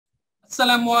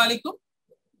Assalamu alaikum.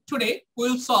 Today we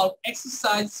will solve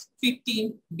exercise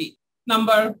 15b.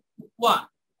 Number 1.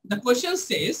 The question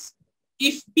says,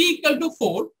 if p equal to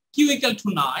 4, q equal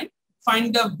to 9,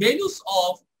 find the values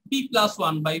of p plus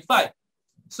 1 by 5.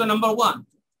 So number 1,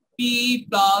 p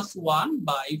plus 1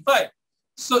 by 5.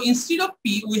 So instead of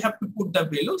p, we have to put the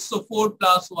value. So 4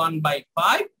 plus 1 by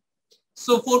 5.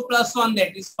 So 4 plus 1,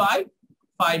 that is 5.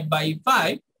 5 by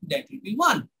 5, that will be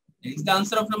 1. That is the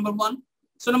answer of number 1.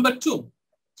 So number 2,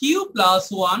 q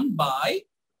plus 1 by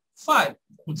 5.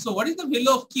 So what is the value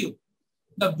of q?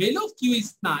 The value of q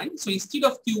is 9. So instead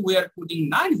of q, we are putting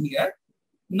 9 here.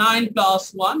 9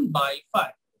 plus 1 by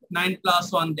 5. 9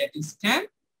 plus 1, that is 10.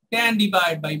 10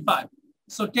 divided by 5.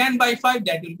 So 10 by 5,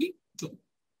 that will be 2.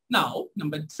 Now,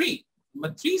 number 3.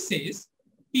 Number 3 says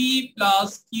p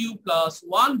plus q plus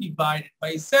 1 divided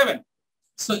by 7.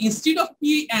 So instead of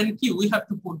p and q, we have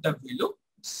to put the value.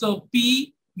 So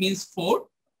p means 4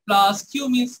 plus q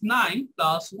means 9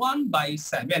 plus 1 by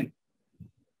 7.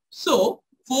 So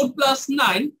 4 plus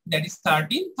 9, that is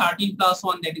 13. 13 plus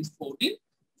 1, that is 14.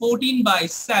 14 by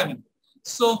 7.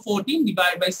 So 14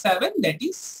 divided by 7, that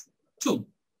is 2.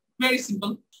 Very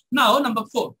simple. Now number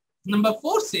 4. Number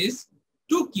 4 says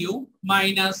 2q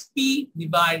minus p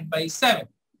divided by 7.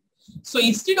 So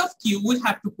instead of q, we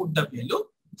have to put the value.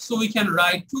 So we can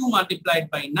write 2 multiplied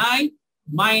by 9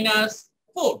 minus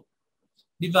 4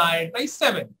 divided by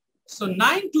 7. So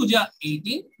 9 to the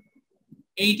 18.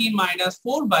 18 minus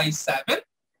 4 by 7.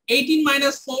 18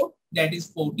 minus 4, that is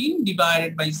 14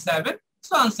 divided by 7.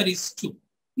 So answer is 2.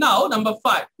 Now number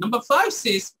 5. Number 5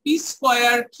 says p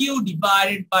square q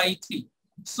divided by 3.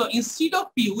 So instead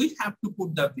of p, we have to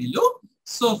put the value.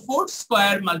 So 4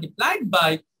 square multiplied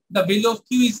by the value of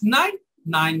q is 9.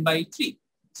 9 by 3.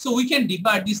 So we can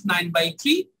divide this 9 by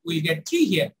 3. We'll get 3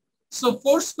 here. So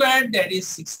 4 squared, that is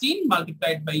 16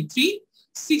 multiplied by 3.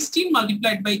 16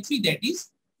 multiplied by 3, that is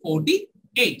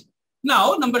 48.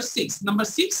 Now number 6. Number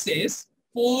 6 says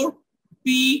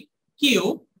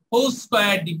 4pq whole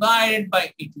square divided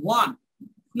by 81.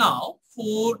 Now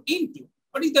 4 into,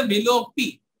 what is the value of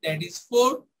p? That is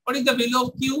 4. What is the value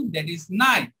of q? That is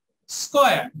 9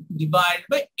 square divided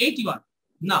by 81.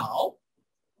 Now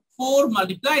 4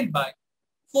 multiplied by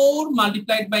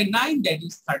 9, that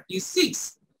is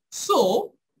 36.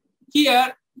 So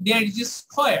here there is a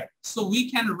square. So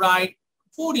we can write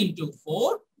 4 into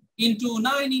 4 into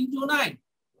 9 into 9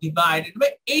 divided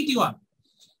by 81.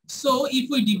 So if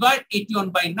we divide 81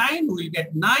 by 9, we will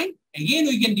get 9. Again,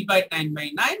 we can divide 9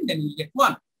 by 9, then we will get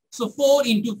 1. So 4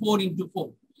 into 4 into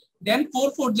 4. Then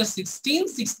 4 4 just 16.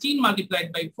 16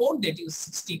 multiplied by 4, that is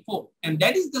 64. And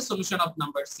that is the solution of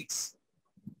number 6.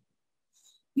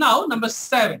 Now number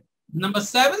 7. Number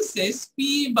 7 says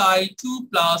p by 2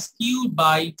 plus q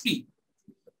by 3.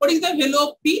 What is the value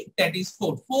of p? That is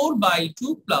 4. 4 by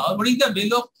 2 plus, what is the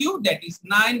value of q? That is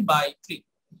 9 by 3.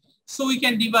 So we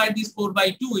can divide this 4 by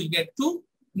 2, we'll get 2.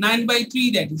 9 by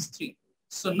 3, that is 3.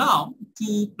 So now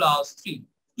 2 plus 3.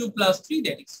 2 plus 3,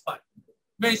 that is 5.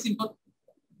 Very simple.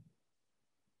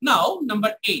 Now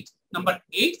number 8. Number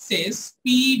 8 says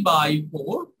p by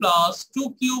 4 plus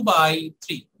 2q by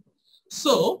 3.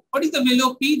 So what is the value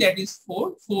of p? That is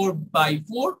 4. 4 by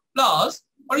 4 plus,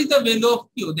 what is the value of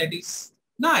q? That is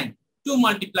 9. 2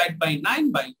 multiplied by 9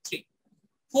 by 3.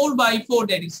 4 by 4,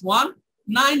 that is 1.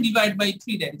 9 divided by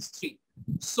 3, that is 3.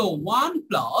 So 1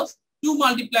 plus 2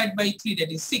 multiplied by 3, that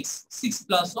is 6. 6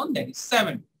 plus 1, that is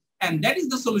 7. And that is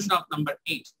the solution of number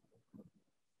 8.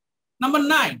 Number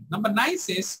 9. Number 9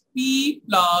 says p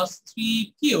plus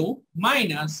 3q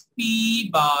minus p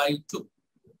by 2.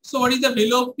 So what is the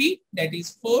value of p? That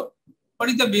is 4. What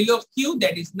is the value of q?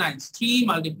 That is 9. 3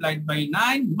 multiplied by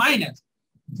 9 minus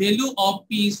value of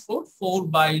p is 4. 4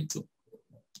 by 2.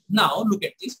 Now look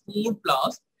at this. 4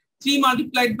 plus 3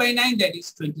 multiplied by 9, that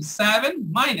is 27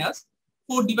 minus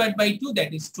 4 divided by 2,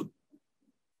 that is 2.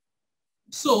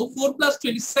 So 4 plus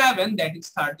 27, that is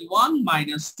 31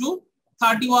 minus 2.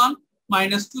 31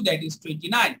 minus 2, that is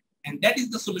 29. And that is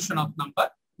the solution of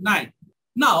number 9.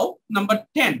 Now number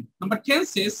 10. Number 10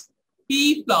 says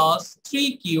p plus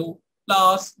 3q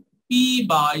plus p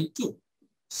by 2.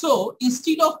 So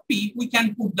instead of p, we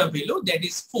can put the value, that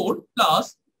is 4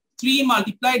 plus 3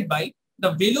 multiplied by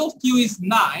the value of q is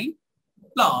 9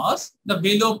 plus the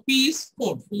value of p is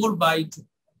 4. 4 by 2.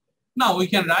 Now we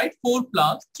can write 4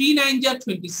 plus 3 9 are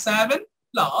 27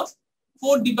 plus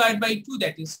 4 divided by 2,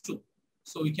 that is 2.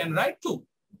 So we can write 2.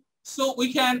 So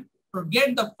we can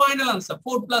get the final answer.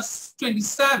 4 plus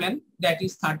 27, that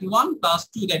is 31 plus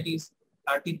 2, that is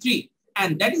 33.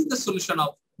 And that is the solution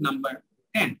of number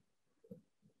 10.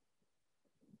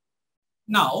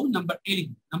 Now number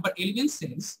 11. Number 11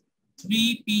 says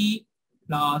 3p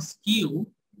plus Q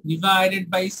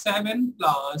divided by 7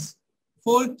 plus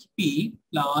 4P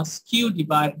plus Q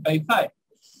divided by 5.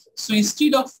 So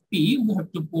instead of P, we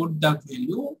have to put the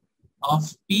value of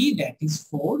P, that is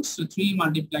 4. So 3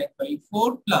 multiplied by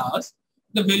 4 plus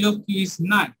the value of Q is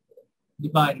 9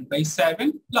 divided by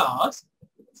 7 plus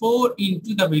 4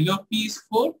 into the value of P is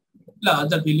 4 plus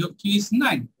the value of Q is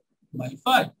 9 by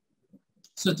 5.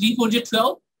 So 3 4 is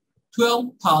 12.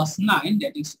 12 plus 9,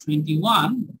 that is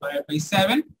 21 divided by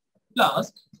 7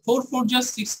 plus 4 4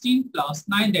 just 16 plus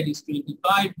 9, that is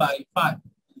 25 by 5.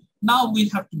 Now we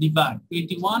have to divide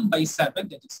 21 by 7,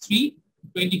 that is 3,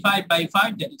 25 by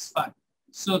 5, that is 5.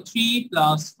 So 3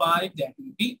 plus 5, that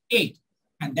will be 8.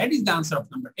 And that is the answer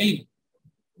of number 11.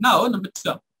 Now number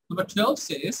 12. Number 12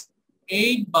 says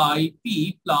 8 by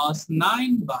P plus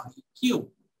 9 by Q.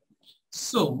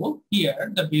 So here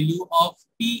the value of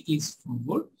P is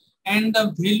 4 and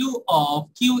the value of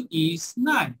Q is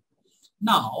 9.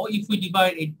 Now if we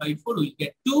divide 8 by 4, we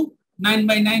get 2. 9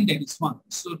 by 9, that is 1.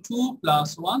 So 2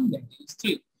 plus 1, that is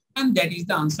 3. And that is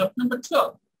the answer of number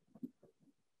 12.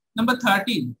 Number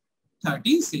 13.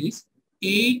 13 says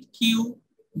 8Q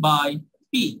by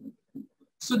P.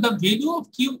 So the value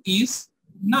of Q is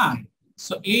 9.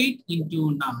 So 8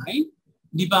 into 9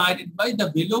 divided by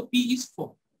the value of P is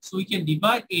 4. So we can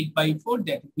divide 8 by 4,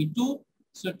 that will be 2.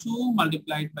 So 2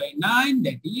 multiplied by 9,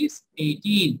 that is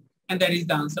 18. And that is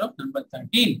the answer of number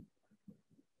 13.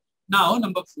 Now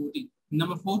number 14.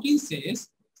 Number 14 says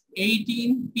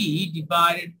 18P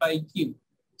divided by Q.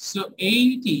 So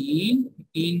 18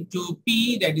 into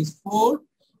P, that is 4,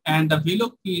 and the value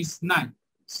of Q is 9.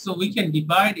 So we can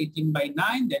divide 18 by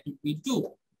 9, that will be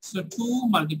 2. So 2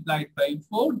 multiplied by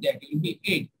 4, that will be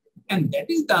 8. And that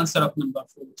is the answer of number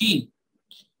 14.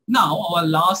 Now our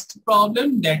last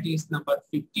problem, that is number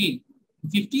 15.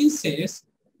 15 says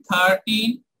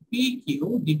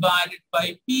 13PQ divided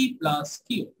by P plus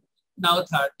Q. Now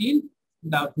 13,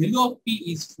 the value of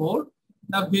P is 4,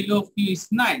 the value of Q is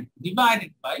 9,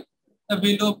 divided by the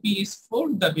value of P is 4,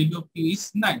 the value of Q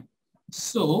is 9.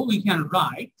 So we can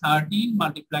write 13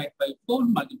 multiplied by 4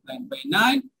 multiplied by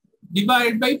 9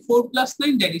 divided by 4 plus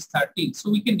 9, that is 13.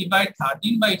 So we can divide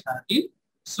 13 by 13.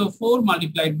 So 4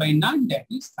 multiplied by 9, that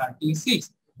is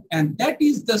 36. And that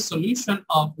is the solution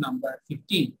of number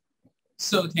 15.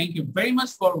 So thank you very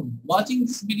much for watching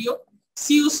this video.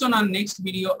 See you soon on next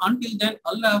video. Until then,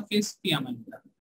 Allah Hafiz, fi amanillah.